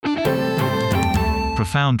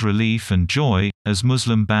profound relief and joy, as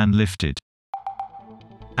Muslim ban lifted.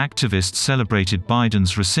 Activists celebrated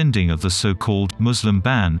Biden's rescinding of the so-called Muslim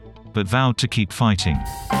ban, but vowed to keep fighting.